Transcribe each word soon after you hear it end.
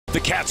The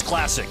Cats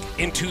Classic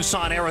in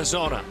Tucson,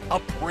 Arizona. A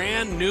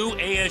brand new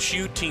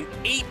ASU team,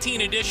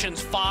 18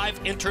 editions,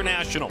 5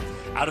 international.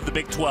 Out of the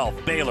Big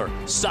 12, Baylor,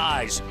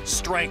 size,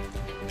 strength.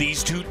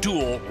 These two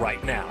duel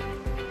right now.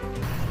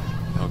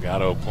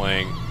 Delgado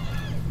playing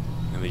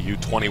in the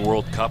U20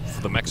 World Cup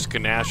for the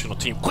Mexican national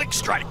team. Quick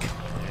strike,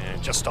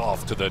 and just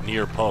off to the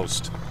near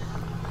post.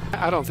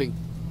 I don't think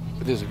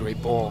it is a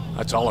great ball.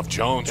 That's Olive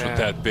Jones with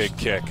that big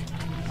kick.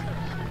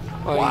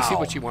 Well, wow. You see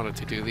what she wanted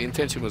to do. The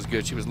intention was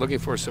good. She was looking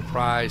for a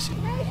surprise.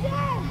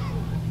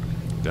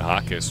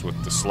 DeHakis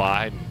with the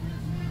slide,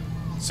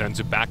 sends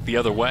it back the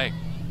other way.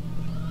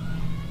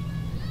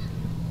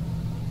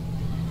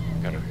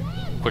 Got a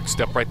quick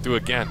step right through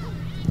again.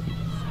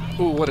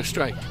 Ooh, what a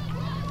strike.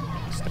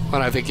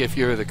 And I think if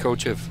you're the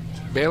coach of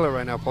Baylor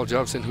right now, Paul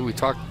Jobson, who we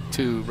talked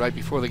to right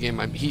before the game,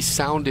 he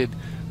sounded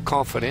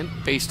confident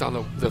based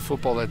on the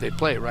football that they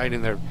play, right?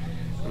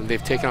 And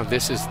they've taken on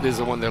this is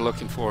the one they're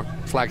looking for.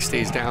 Flag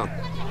stays down.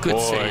 Good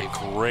save.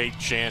 Great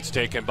chance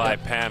taken by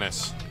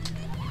Panis.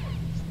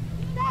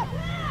 Kind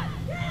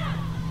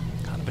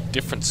of a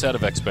different set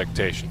of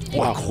expectations.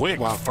 Wow. Quick,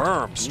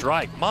 firm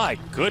strike. My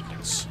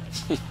goodness.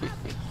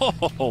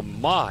 Oh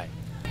my.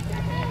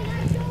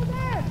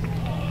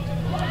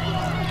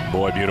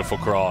 Boy, beautiful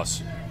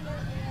cross.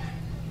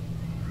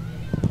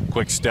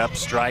 Quick step,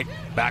 strike,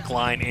 back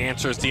line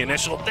answers the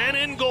initial, then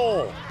in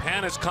goal.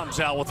 Panis comes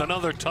out with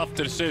another tough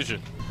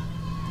decision.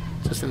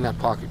 Just in that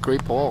pocket,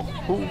 great ball.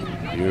 Ooh,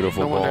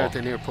 beautiful no ball. one there at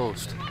the near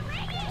post.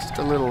 Just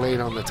a little late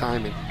on the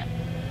timing.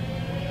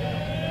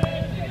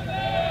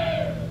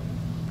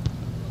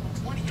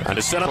 Trying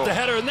to set up the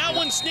header, and that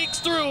one sneaks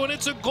through, and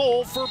it's a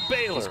goal for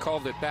Baylor. He's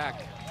called it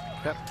back.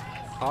 Yep,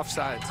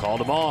 offside.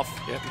 Called him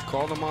off. Yep, he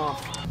called him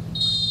off.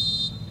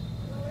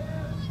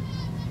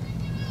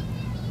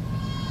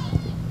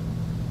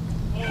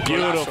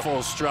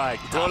 Beautiful strike,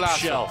 top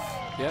shelf.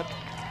 Yep.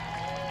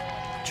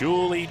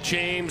 Julie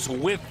James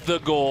with the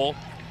goal,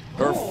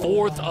 her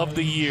 4th of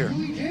the year.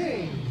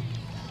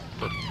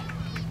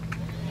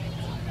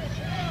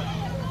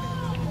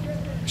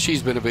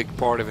 She's been a big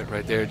part of it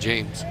right there,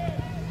 James.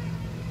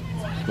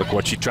 Look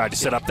what she tried to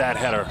set up that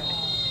header.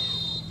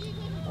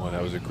 Boy,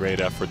 that was a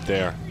great effort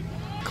there.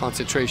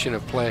 Concentration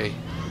of play.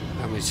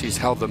 I mean, she's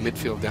held the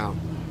midfield down.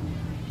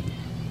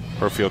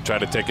 Herfield tried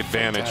to take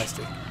advantage.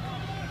 Fantastic.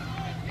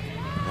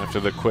 After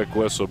the quick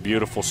whistle,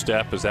 beautiful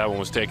step as that one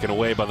was taken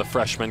away by the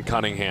freshman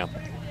Cunningham.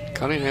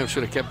 Cunningham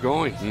should have kept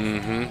going.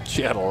 Mm-hmm.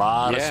 She had a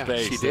lot of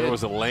space. She did. There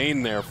was a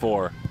lane there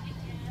for her.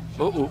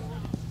 Uh-oh.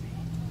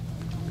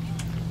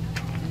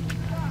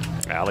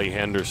 Allie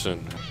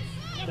Henderson.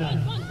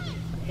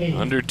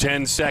 Under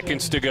 10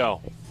 seconds to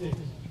go. 6,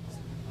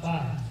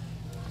 5,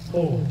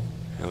 4.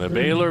 And the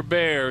Baylor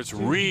Bears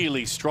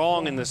really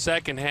strong in the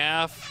second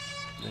half.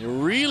 They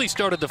really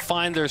started to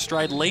find their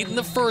stride late in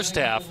the first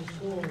half,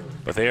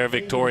 but they are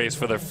victorious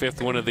for their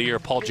 5th win of the year.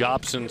 Paul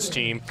Jobson's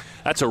team,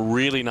 that's a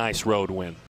really nice road win.